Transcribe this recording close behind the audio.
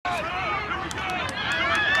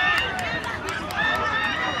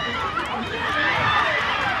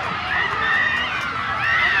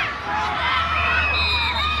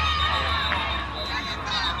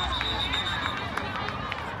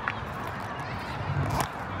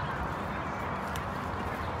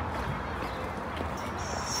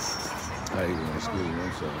hate when they excuse me,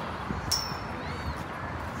 I'm sorry.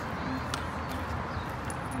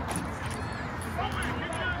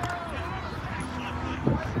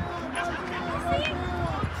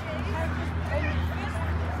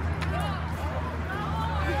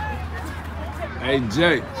 Hey,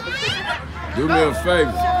 Jake, do me a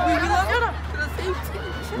favor.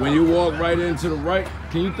 When you walk right into the right,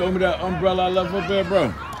 can you throw me that umbrella I left up there,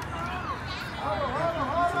 bro?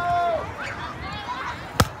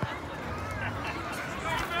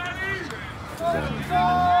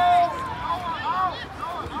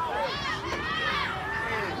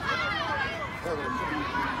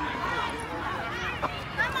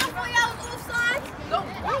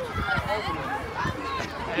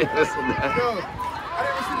 Hey, listen, man. Yo, I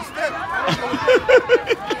didn't see the step.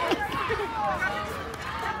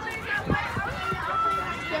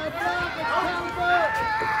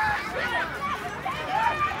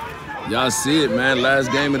 Y'all see it, man.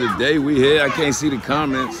 Last game of the day, we here. I can't see the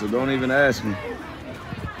comments, so don't even ask me.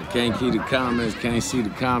 I can't keep the comments, can't see the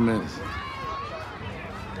comments.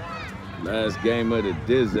 Last game of the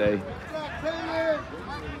Dizzy.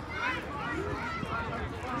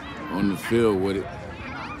 On the field with it.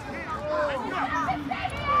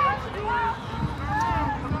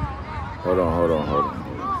 Hold on.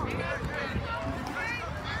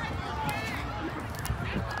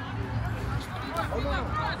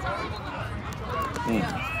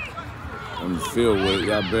 On the field with it.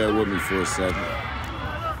 Y'all bear with me for a second.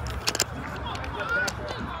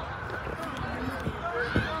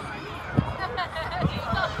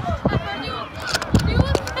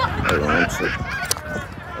 Hold on, I'm tripping.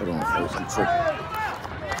 Hold on, folks, I'm tripping.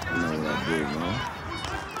 You know what I did, man.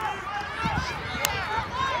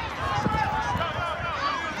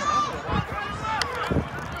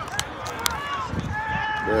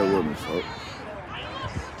 Bear with me, folks.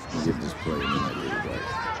 Let me get this play and then I get it right.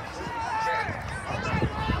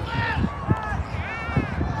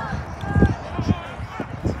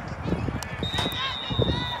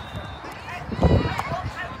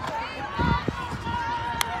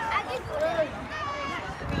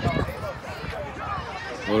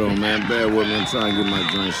 Hold on, man. Bear with me. I'm trying to get my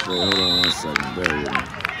joint straight. Hold on 1 second. Bear with me.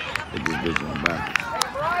 Get this bitch on back.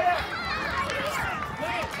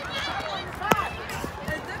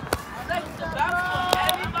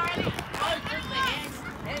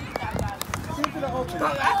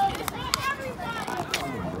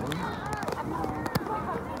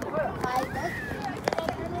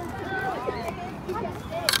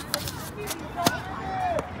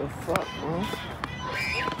 The fuck, bro?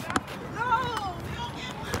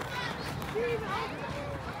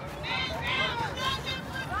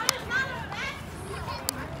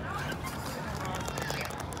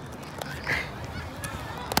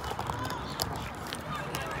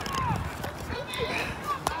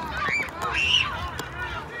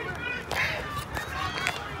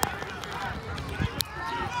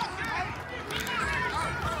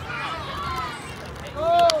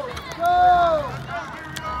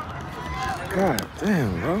 God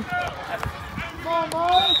damn, bro. Come on,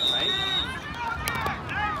 boys.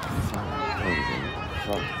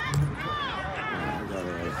 Fuck.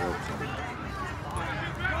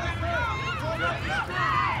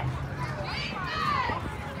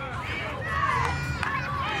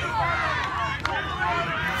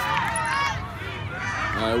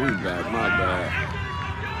 All right, we back. My bad.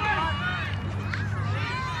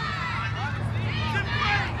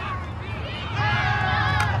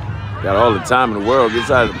 Got all the time in the world. Gets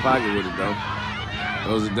out of the pocket with it, though.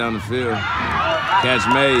 Throws it down the field. Catch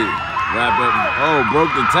made. Wrap up. Oh, broke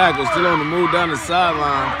the tackle. Still on the move down the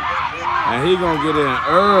sideline. And he gonna get in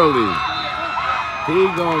early. He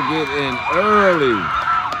gonna get in early.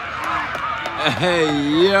 Hey,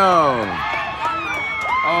 yo.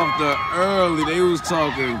 Off the early. They was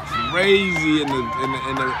talking crazy in the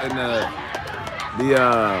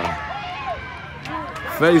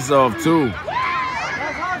face-off, too.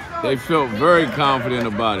 They felt very confident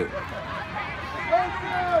about it.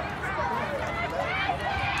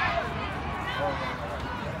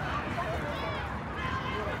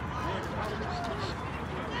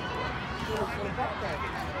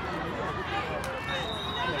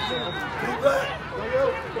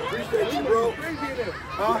 Appreciate you, bro.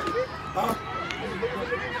 Huh?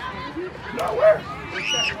 No, where?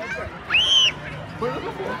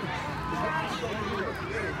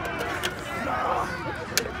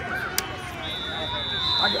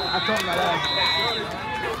 I told my last.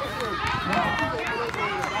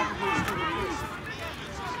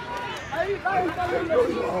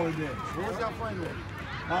 What's y'all playing with?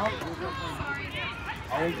 Huh?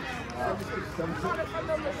 I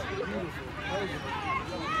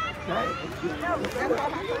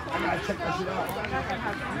gotta check that shit out.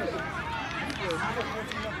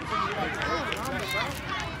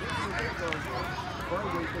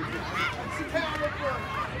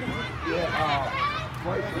 Yeah,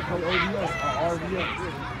 right, they play OVS, RVS.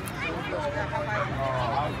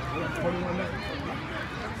 21 minutes.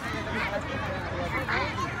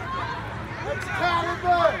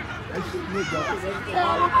 Excalibur! Excalibur,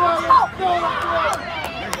 let's go!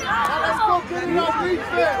 Let's go get it on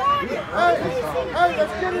defense! Hey,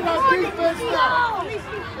 let's get it on defense now!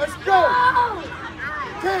 Let's go!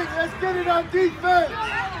 King, let's get it on defense!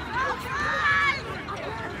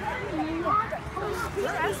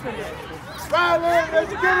 Ryland,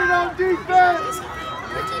 let's get it on defense!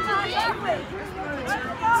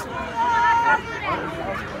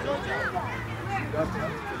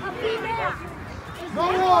 No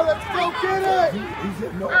more, let's go get it!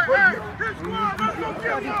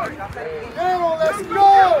 Arrow, let's go!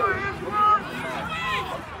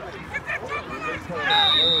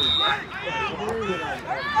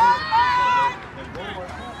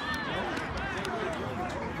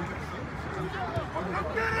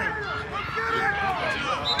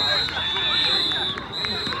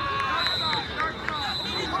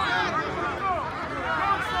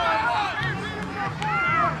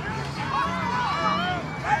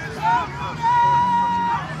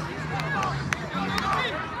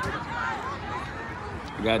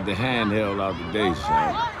 I got the handheld out today, so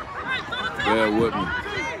bear with me.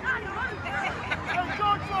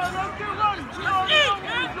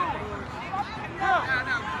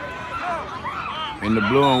 And the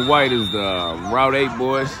blue and white is the Route 8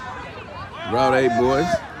 boys. Route 8 boys.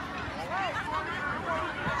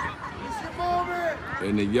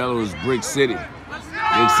 And the yellow is Brick City.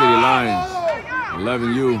 Brick City Lions.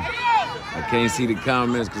 11U. I can't see the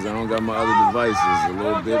comments because I don't got my other devices. It's a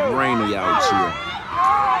little bit rainy out here.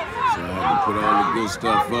 So I had to put all the good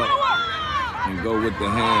stuff up and go with the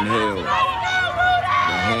handheld.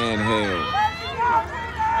 The handheld.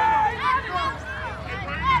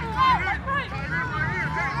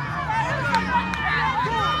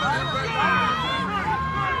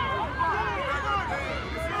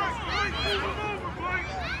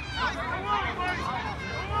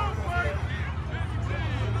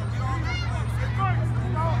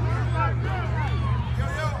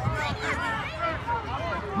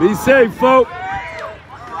 Be safe, folks.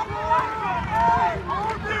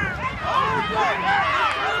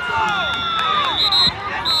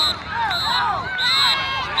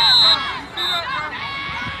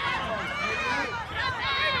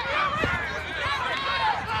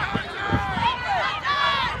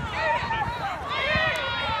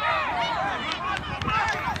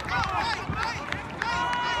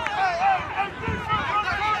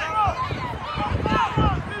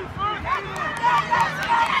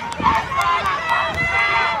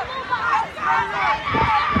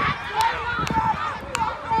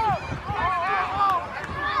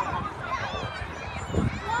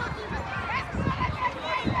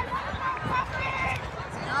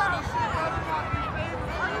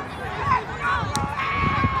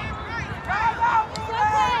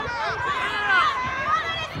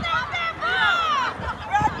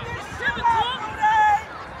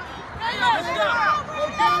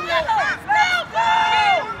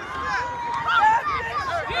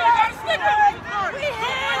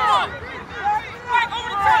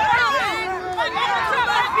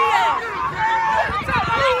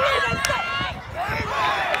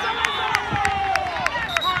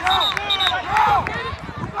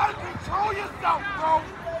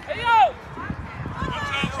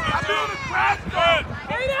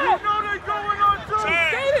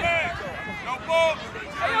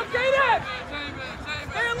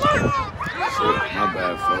 My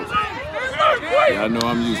bad, folks. Yeah, I know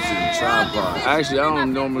I'm used to the tripod. Actually, I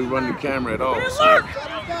don't normally run the camera at all. So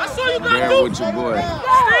bear with your boy.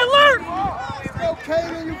 Stay alert! Go,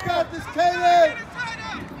 Kaden, you got this, Kaden!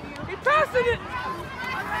 He's passing it!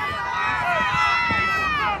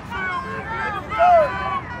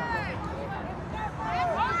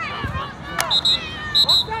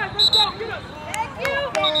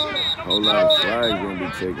 Whole lot of flags gonna be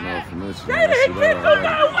taken off from this one. He can't do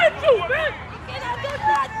nothing with you, man! He cannot do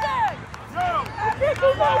nothing! He can't do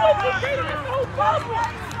nothing with you, Kaden. That's the whole problem!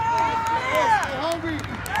 Stay hungry!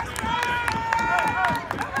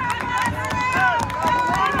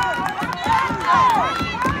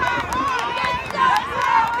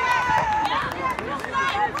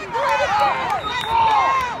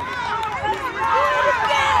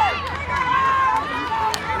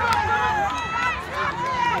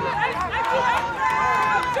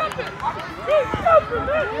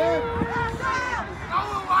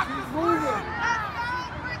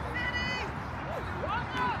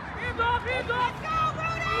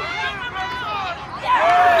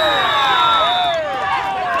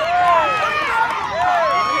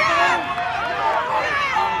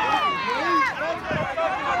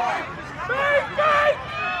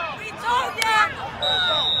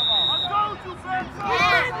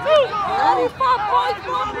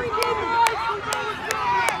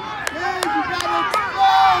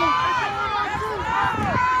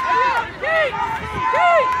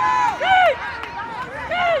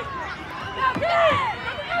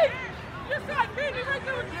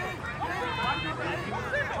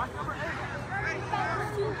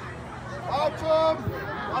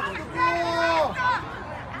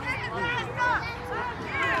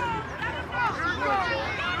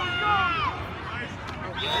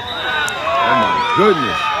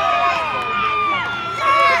 Goodness.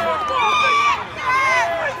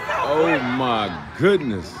 Oh my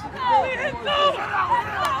goodness.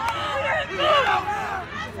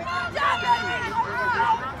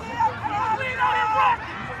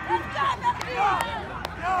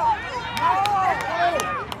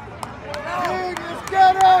 Let's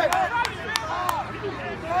get it!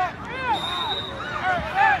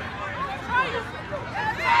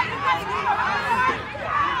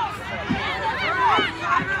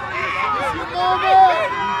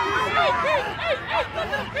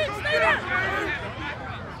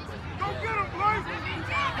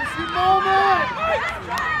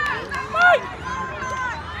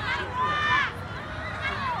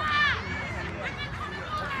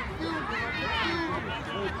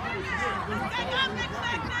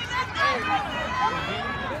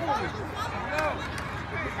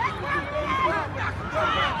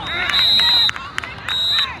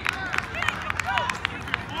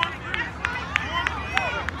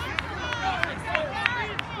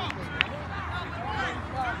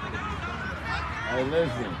 Hey,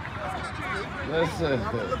 listen.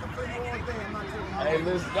 Hey,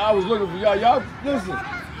 listen. I was looking for y'all. Y'all, listen.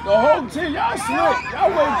 The whole team, y'all slick. Y'all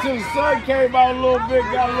wait till the sun came out a little bit,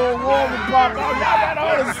 got a little warm and popped out. Y'all got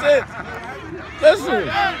all the sense. Listen.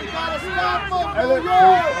 Hey,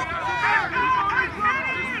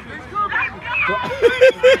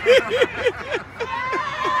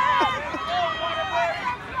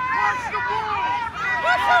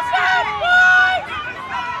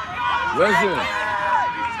 listen.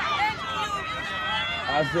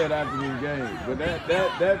 I said after this game, but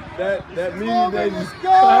that meeting they just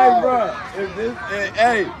hey bro,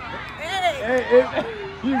 hey,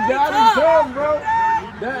 you got it come, bro.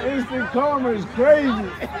 That instant karma is crazy.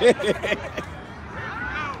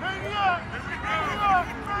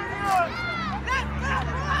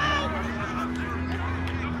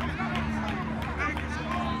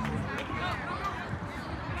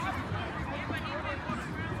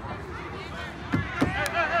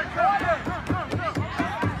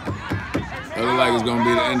 It looks like it's gonna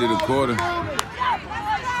be the end of the quarter.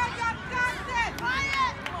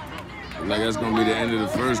 Looks like that's gonna be the end of the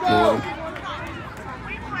first quarter.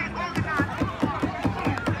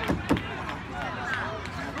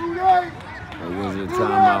 Or was it a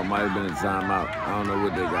timeout? Might have been a timeout. I don't know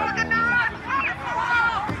what they got going on.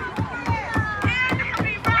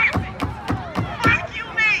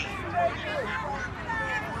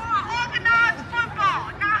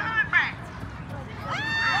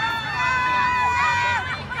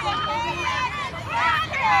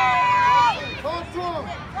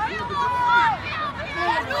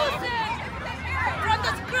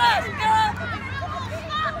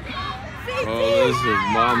 Oh, listen,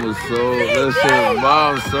 Mom's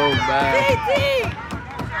so bad.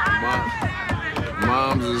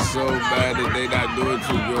 Moms is so bad that they not doing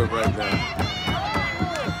too good right now.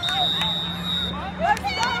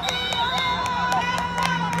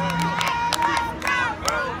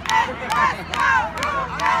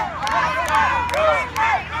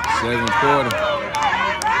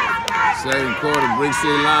 Second quarter, Brick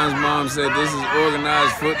City Lions mom said this is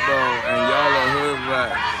organized football and y'all are hood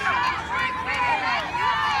rats.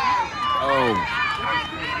 Oh.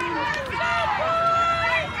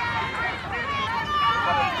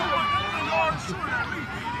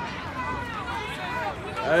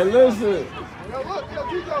 Hey, listen.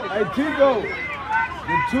 Hey, Kiko.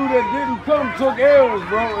 The two that didn't come took L's,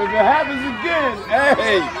 bro. If it happens again,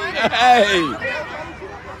 hey.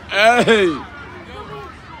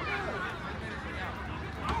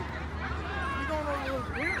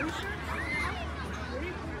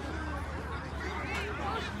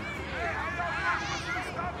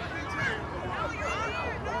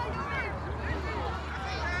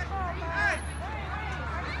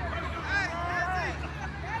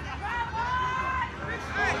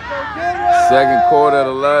 Second quarter of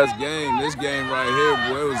the last game. This game right here,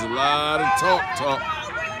 boy, it was a lot of talk.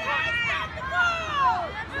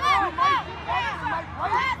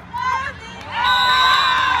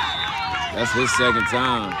 That's his second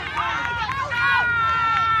time.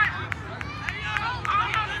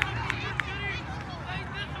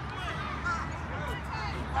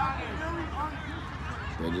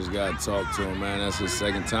 They just got to talk to him, man. That's his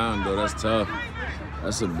second time, though. That's tough.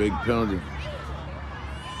 That's a big penalty.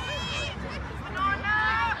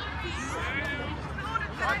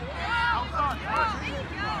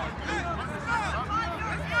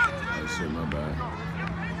 Oh, shit, my bad.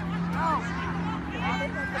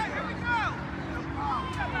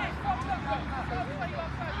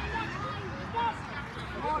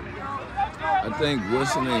 I think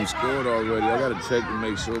what's the name scored already. I gotta check to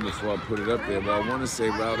make sure before I put it up there, but I want to say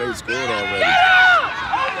Route 8 scored already.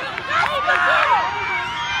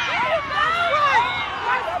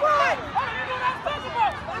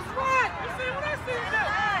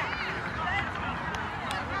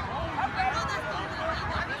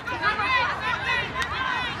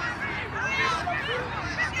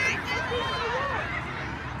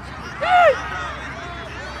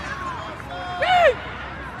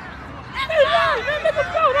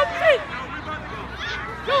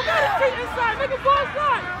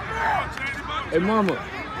 Hey, mama,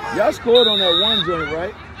 y'all scored on that one joint,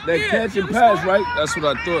 right? That catch and pass, right? That's what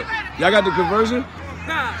I thought. Y'all got the conversion?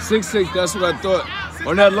 6-6, that's what I thought.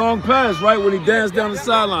 On that long pass, right, when he danced down the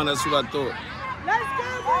sideline, that's what I thought. Let's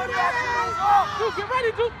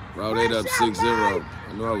go, Route 8 up 6-0.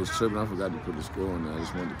 I know I was tripping. I forgot to put the score on there. I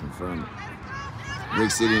just wanted to confirm it.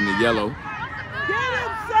 Brick City in the yellow.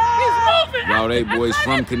 Route 8 boys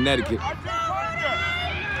from Connecticut.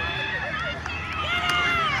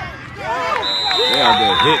 They out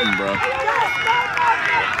there hitting, bro.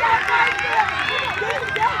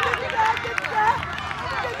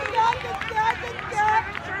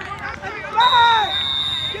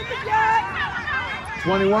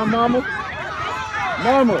 $21, mama.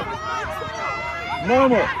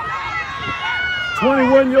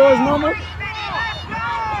 21 yours, mama.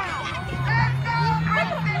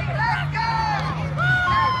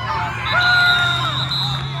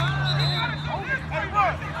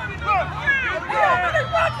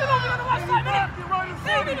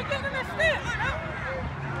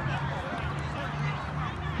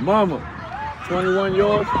 Mama, 21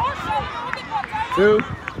 yours. 2.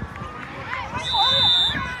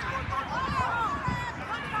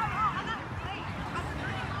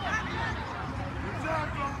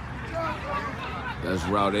 That's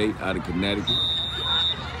Route 8 out of Connecticut.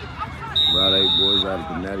 Route 8 boys out of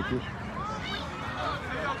Connecticut.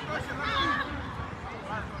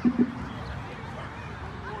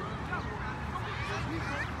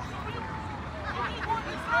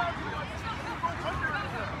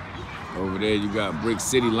 Over there you got Brick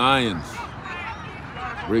City Lions.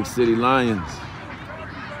 Brick City Lions.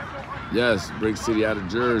 Yes, Brick City out of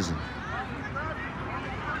Jersey.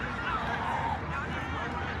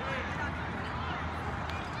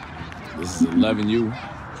 This is 11U.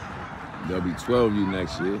 There'll be 12U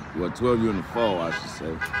next year. Well, 12U in the fall, I should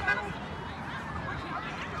say.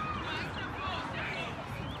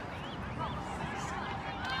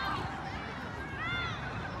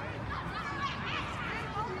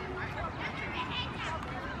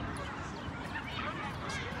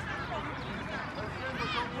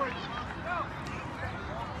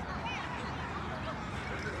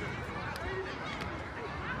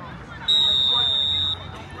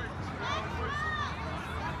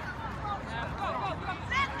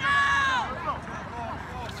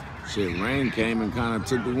 Shit, rain came and kind of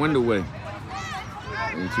took the wind away.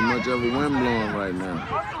 Ain't too much of a wind blowing right now.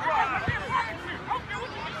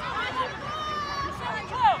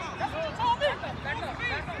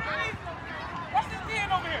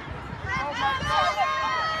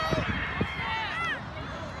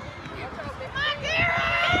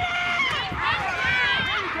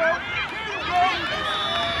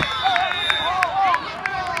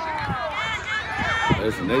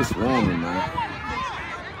 Listen, they swarming, man.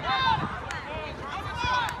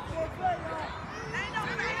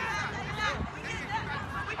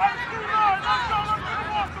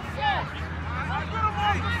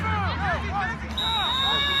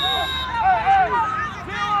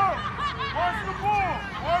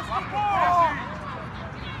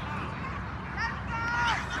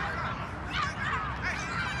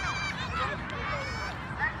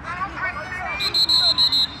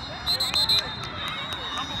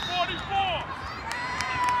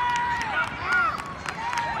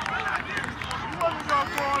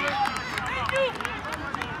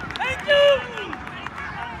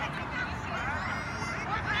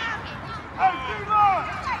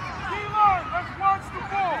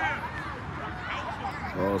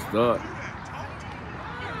 start.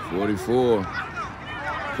 44.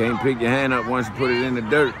 Can't pick your hand up once you put it in the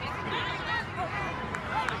dirt.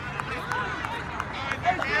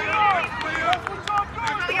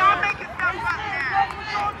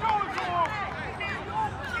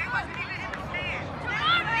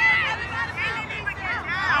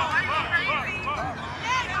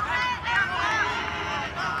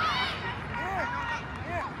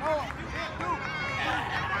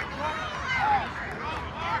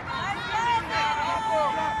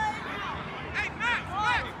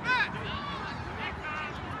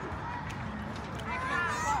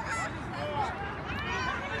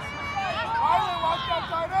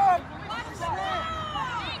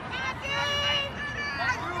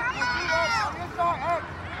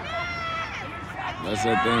 Let's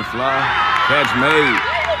that thing fly. Catch made.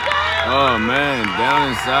 Oh man, down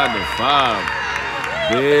inside the 5.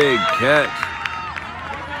 Big catch.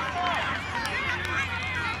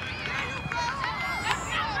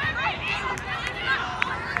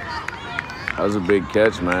 That was a big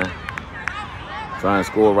catch, man. Trying to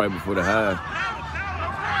score right before the half.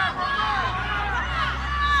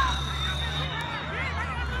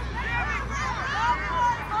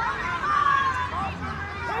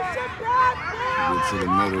 To the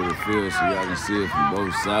middle of the field so y'all can see it from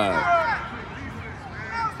both sides.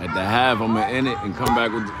 At the half, I'm gonna end it and come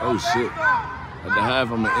back with the, oh shit. At the half,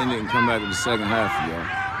 I'm gonna end it and come back with the second half for y'all.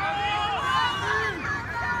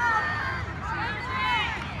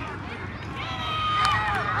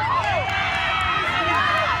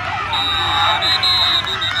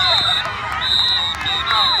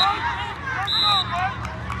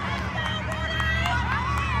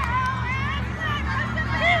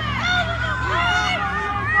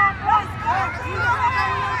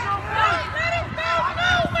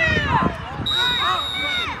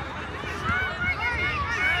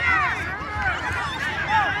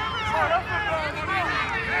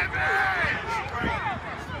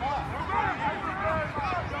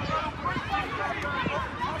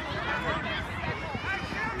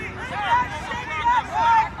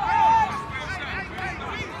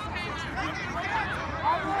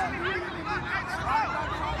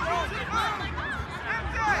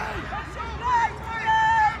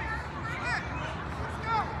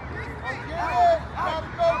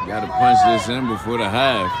 Got to punch this in before the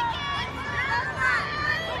half.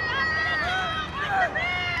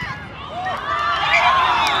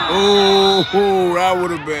 Oh, that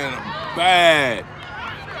would have been bad.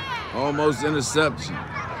 Almost interception.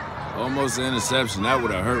 Almost an interception. That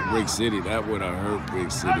would have hurt Brick City. That would have hurt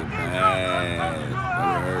Brick City bad. That would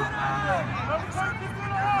have hurt.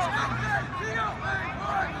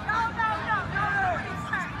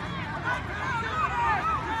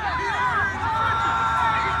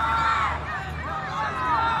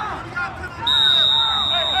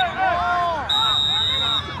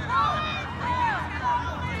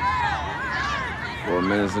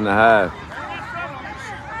 Minutes and a half.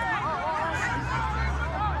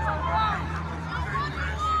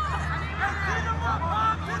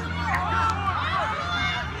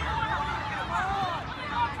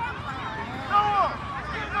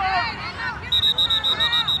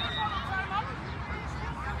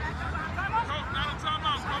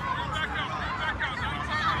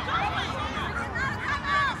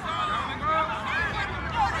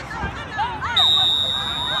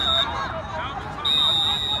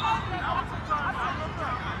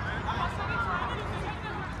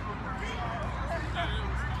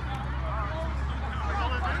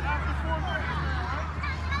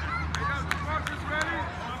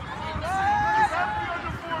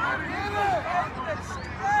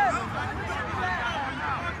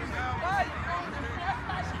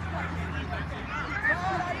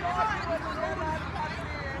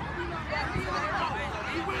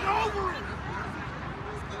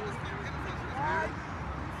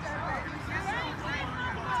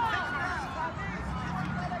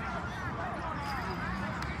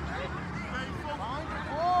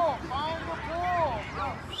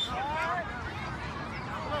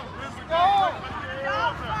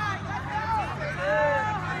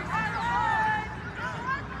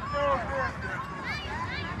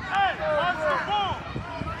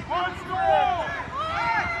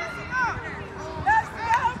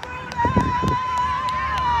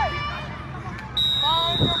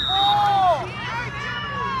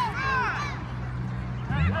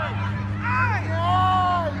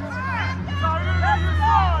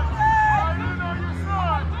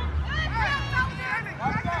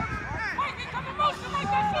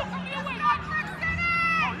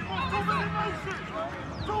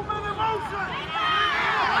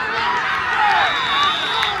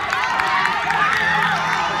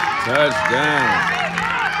 Touchdown.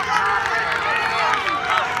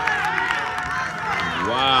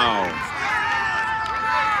 Wow.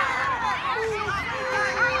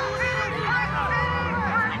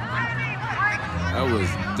 That was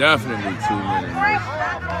definitely 2 minutes.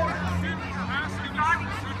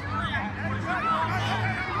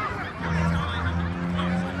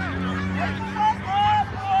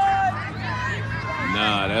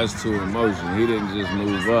 Nah, that's too emotional. He didn't just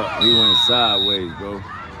move up. He went sideways, bro.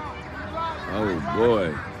 Oh,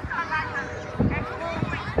 boy.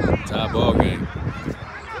 Tie ball game.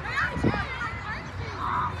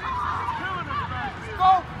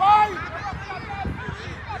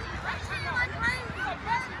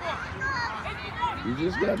 You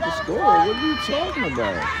just got the score. What are you talking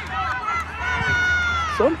about?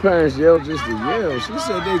 Some parents yell just to yell. She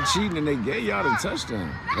said they cheating and they gave y'all the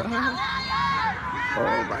touchdown.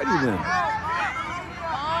 Alrighty then.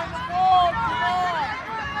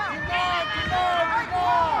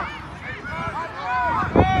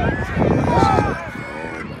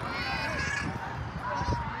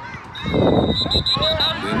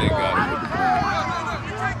 Then they got him with the ball.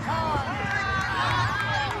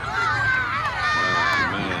 Oh,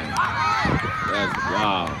 man. That's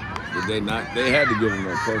wow. Did they not? They had to give him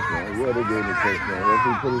that touchdown. Yeah, they gave him the touchdown. What if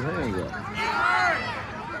he put his hands up?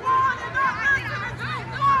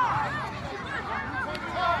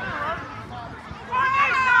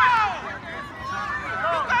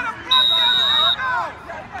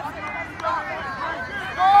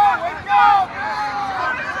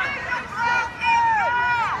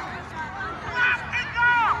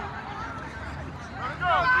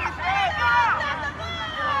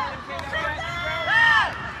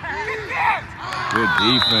 Good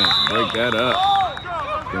defense. Break that up.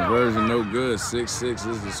 Conversion no good. 6-6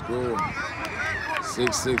 is the score.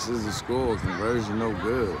 6-6 is the score. Conversion no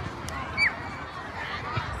good.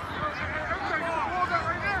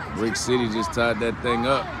 Brick City just tied that thing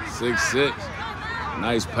up. 6-6.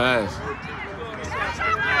 Nice pass.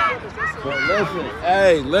 But listen.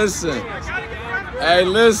 Hey, listen. Hey,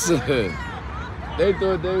 listen. They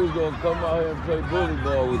thought they was gonna come out here and play bully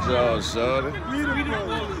ball with y'all, shawty.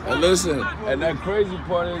 And listen, and that crazy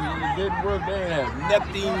part is when it didn't work, they ain't have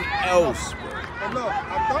nothing else. And look,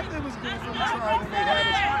 I thought they was going for the try when they had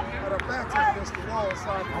our backs against the wall.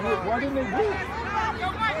 Why didn't they do it?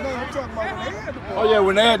 No, I'm talking about when they had the ball. Oh yeah,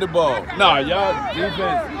 when they had the ball. Nah, y'all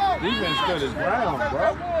defense stood his ground, bro.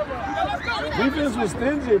 Defense was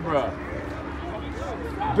stingy, bro.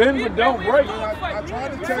 Bend but don't break. I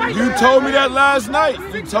tried to tell You told me that last night.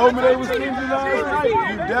 You told me they was stingy last night.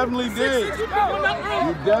 You definitely did. You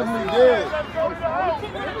definitely did.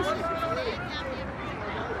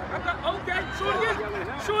 Okay, shoot again.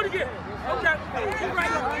 Shoot again. Okay. You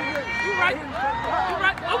right. You right. You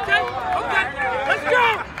right. Okay. Okay. Let's go.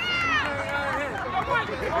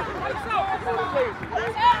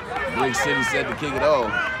 Big City said to kick it off.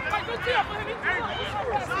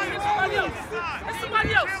 Hit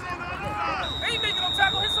somebody else. They ain't making no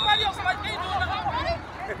tackle. Hit somebody else. Like they ain't doing nothing.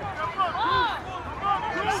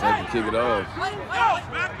 Said to kick it off.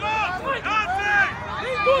 Back up. He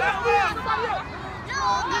ain't doing nothing. Somebody else.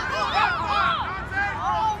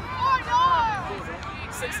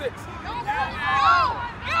 6-6.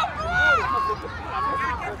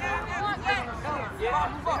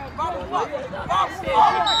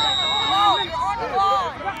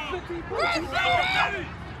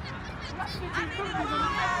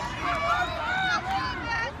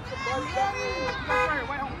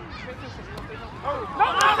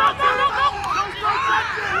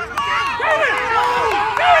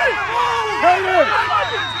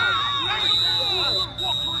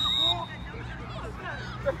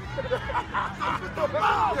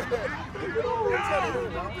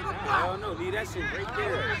 I don't know, leave that shit right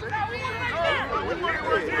there.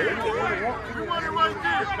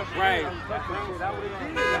 Right.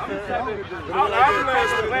 I'm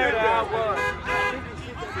the player that I was.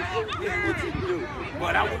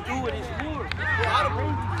 But I would do it in school.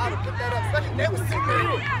 I'd have put that up. Second, they was sitting there.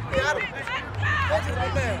 Yeah, I'd have. That's it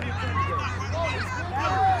right there.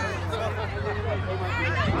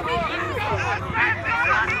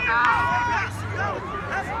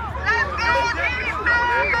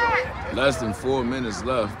 Less than 4 minutes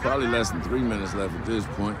left, probably less than 3 minutes left at this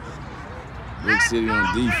point. Big City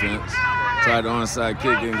on defense. Tried the onside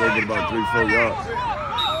kick, didn't go get about 3-4 yards.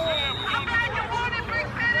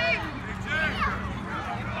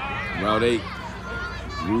 Route 8.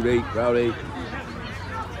 Route 8, Route 8.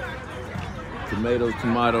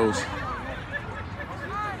 Tomatoes.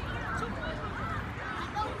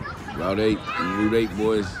 Route 8, Route 8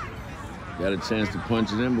 boys got a chance to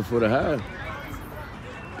punch it in before the half.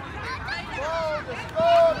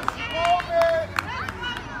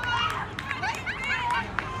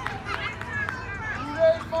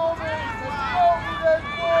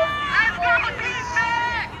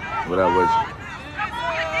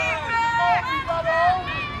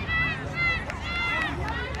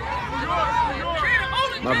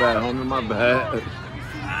 My bad, homie, my bad.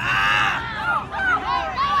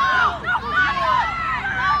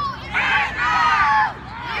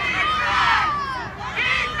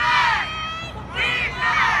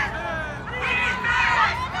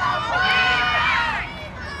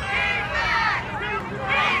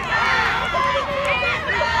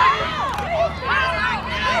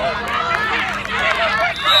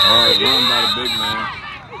 Run by the big man.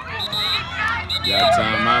 Got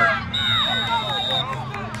timeout.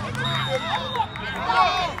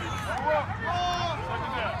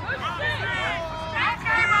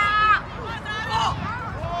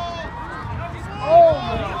 Oh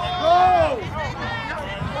my God!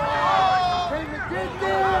 Can you get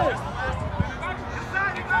this?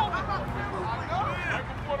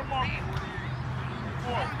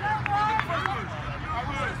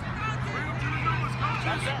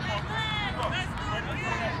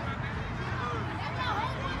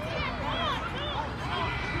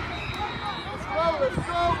 Let's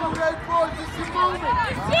go, Red Boyz. This is your moment.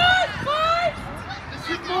 This is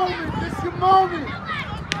your moment. This is your moment.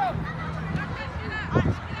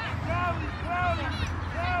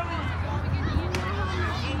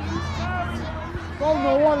 Go,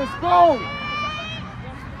 no one. Let's go.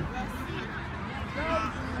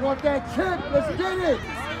 Want that chip? Let's get it.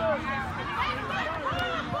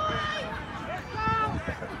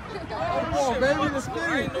 Come on, baby. Let's get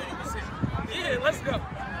it. Yeah, let's go.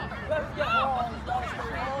 Let's go.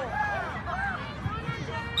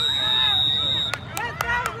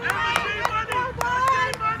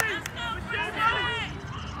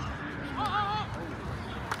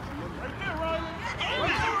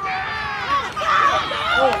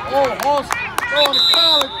 Oh, on the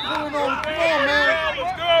collar, pulling on the floor, man.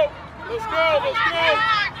 Let's go. Let's go. Let's go.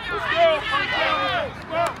 Let's go. Let's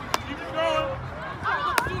go. Keep it going.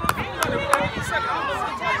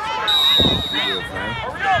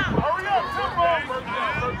 Hurry up.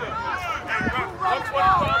 Tempo.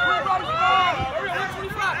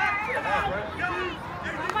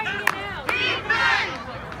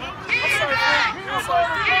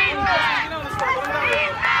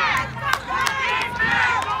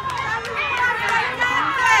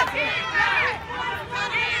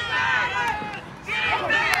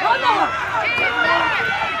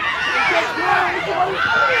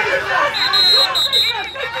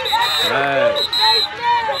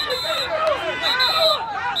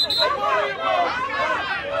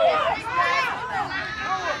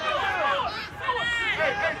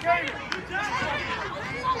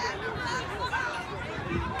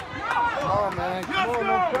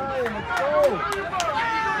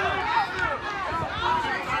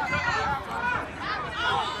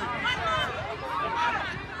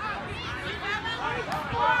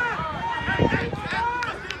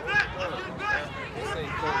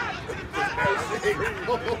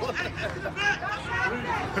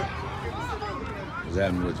 'Cause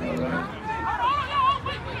that much more, man.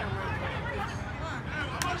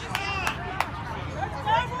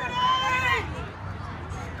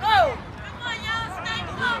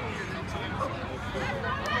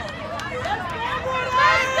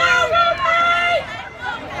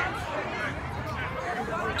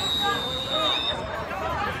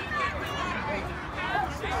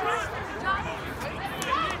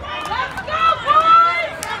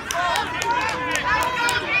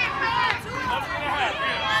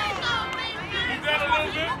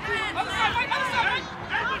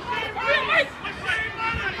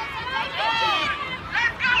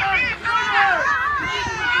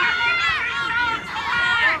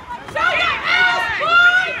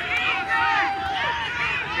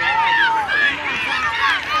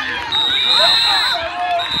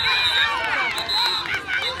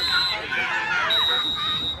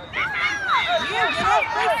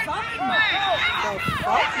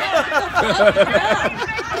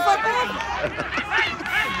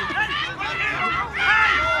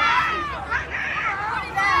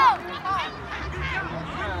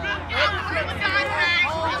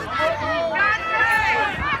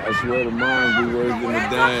 I swear the moms be worse than the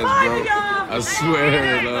dads, bro. I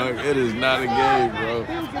swear, dog. It is not a game, bro.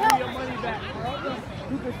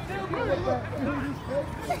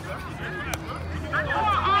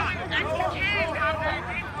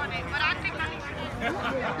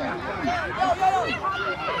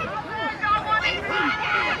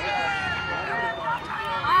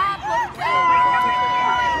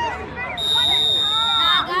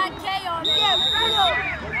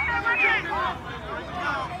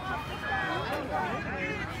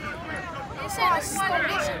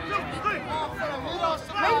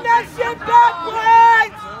 Bring that shit back,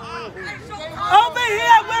 Boyz! Over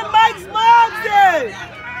here where Mike's mom's is!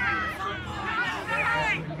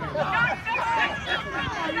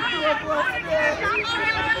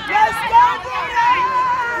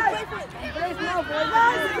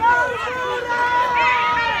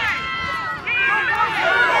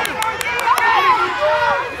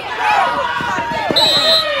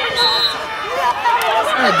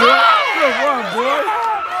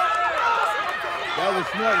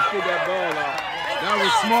 stick that ball out. That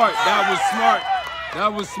was smart. That was smart.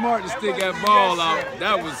 That was smart to stick that ball out.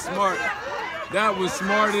 That was smart. That was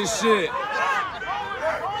smart as shit.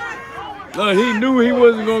 Look, he knew he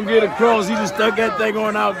wasn't going to get across. He just stuck that thing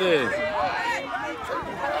on out there.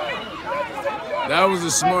 That was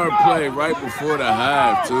a smart play right before the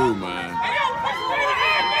half, too, man.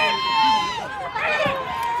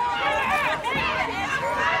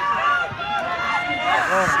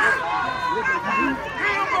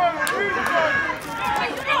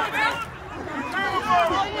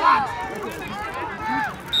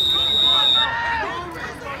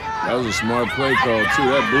 That was a smart play call, too.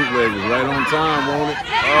 That bootleg was right on time, wasn't it?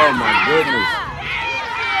 Oh, my goodness.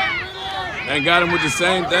 And got him with the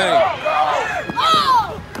same thing.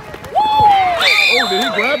 Oh, did he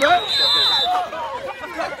grab that?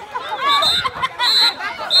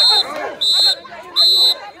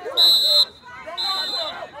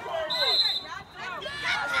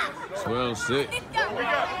 $12-6.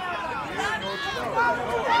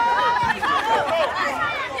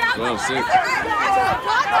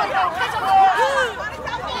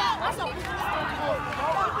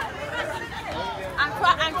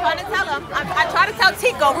 I'm trying to tell him. I try to tell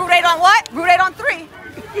Tico, root 8 on what? Root 8 on 3.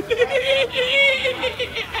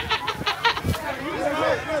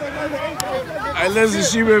 Hey, listen,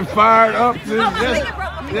 she been fired up to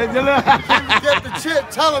Get the chip.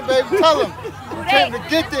 Tell him, baby. Tell him. You came to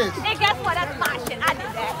get this. Hey, guess what? That's my shit. I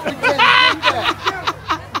did that. You came to get that.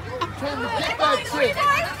 You came to get that chip.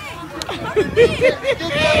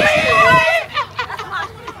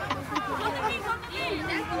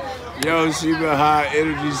 Yo, she been high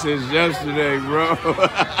energy since yesterday, bro.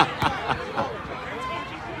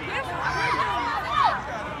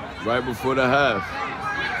 Right before the half.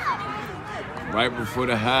 Right before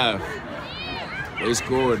the half. They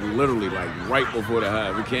scored literally like right before the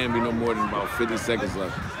half. It can't be no more than about 50 seconds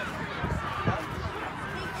left.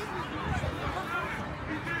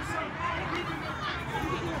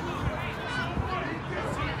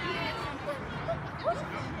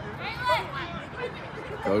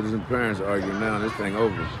 Coaches and parents arguing now. This thing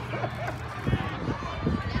over.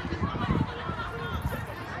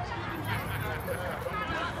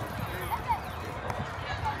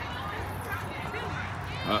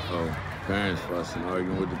 Uh-oh. Parents fussing,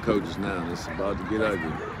 arguing with the coaches now. It's about to get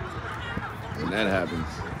ugly. When that happens.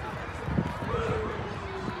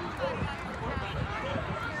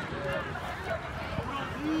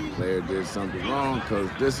 Player did something wrong.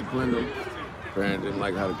 Coach disciplined him. Parent didn't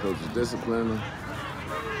like how the coaches disciplined him.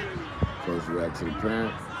 Coach react to the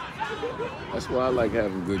parent. That's why I like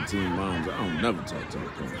having good team moms. I don't never talk to the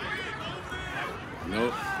parent.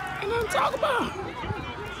 Nope. Ain't nothing to talk about.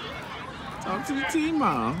 Talk to the team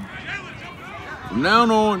mom. From now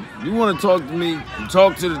on, you want to talk to me, you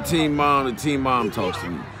talk to the team mom talks to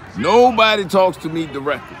me. Nobody talks to me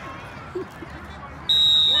directly.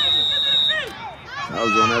 I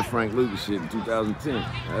was on that Frank Lucas shit in 2010.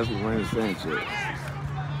 That's what Raymond Sanchez.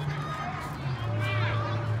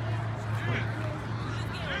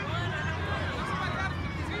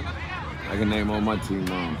 I can name all my team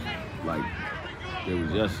moms like it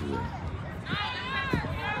was yesterday.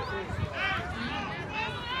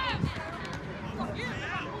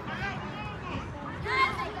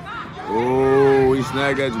 Oh, he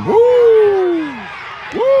snagged at you. Woo!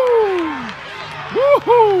 Woo!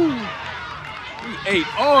 Woo-hoo! He ate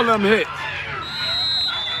all them hits.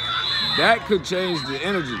 That could change the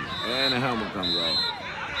energy. And the helmet comes off.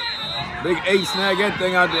 Big 8 snagged that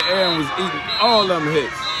thing out the air and was eating all them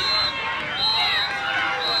hits.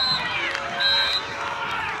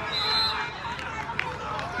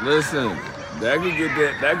 Listen, that could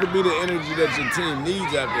get that could be the energy that your team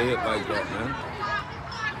needs after a hit like that, man.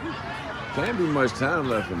 Can't be much time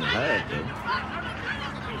left in the half, though.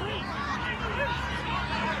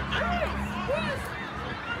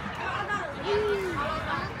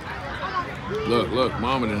 Look,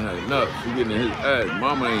 Mama done had enough. She getting in his ass.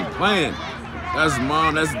 Mama ain't playing. That's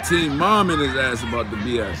mom, that's the team mom in his ass about the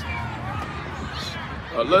BS.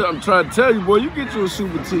 Look, I'm trying to tell you, boy, you get you a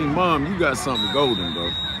super team mom, you got something golden, bro.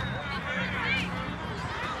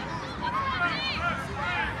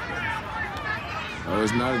 Oh,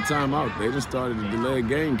 it's not a timeout. They just started a delayed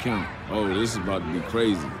game count. Oh, this is about to be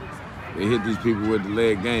crazy. They hit these people with a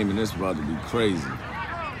delayed game, and this is about to be crazy.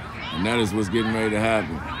 And that is what's getting ready to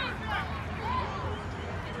happen.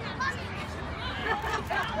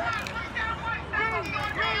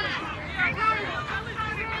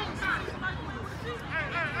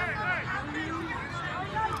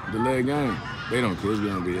 Delayed game. They don't care. It's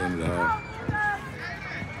going to be the end of the half.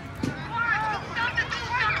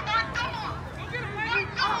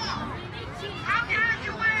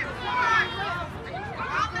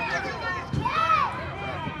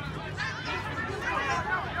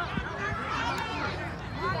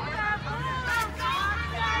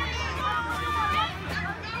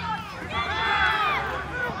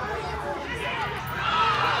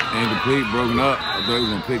 incomplete, broken up. I thought he was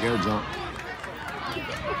gonna pick that jump.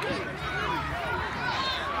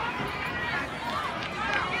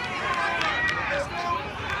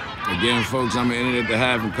 Again, folks, I'm gonna end it at the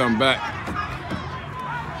half and come back.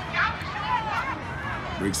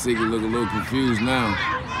 Rick Seeger look a little confused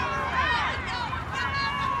now.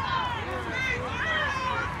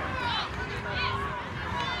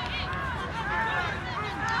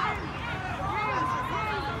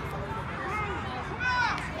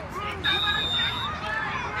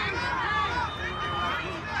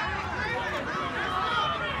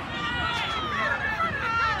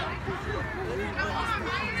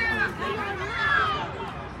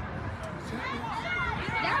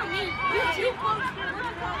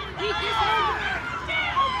 He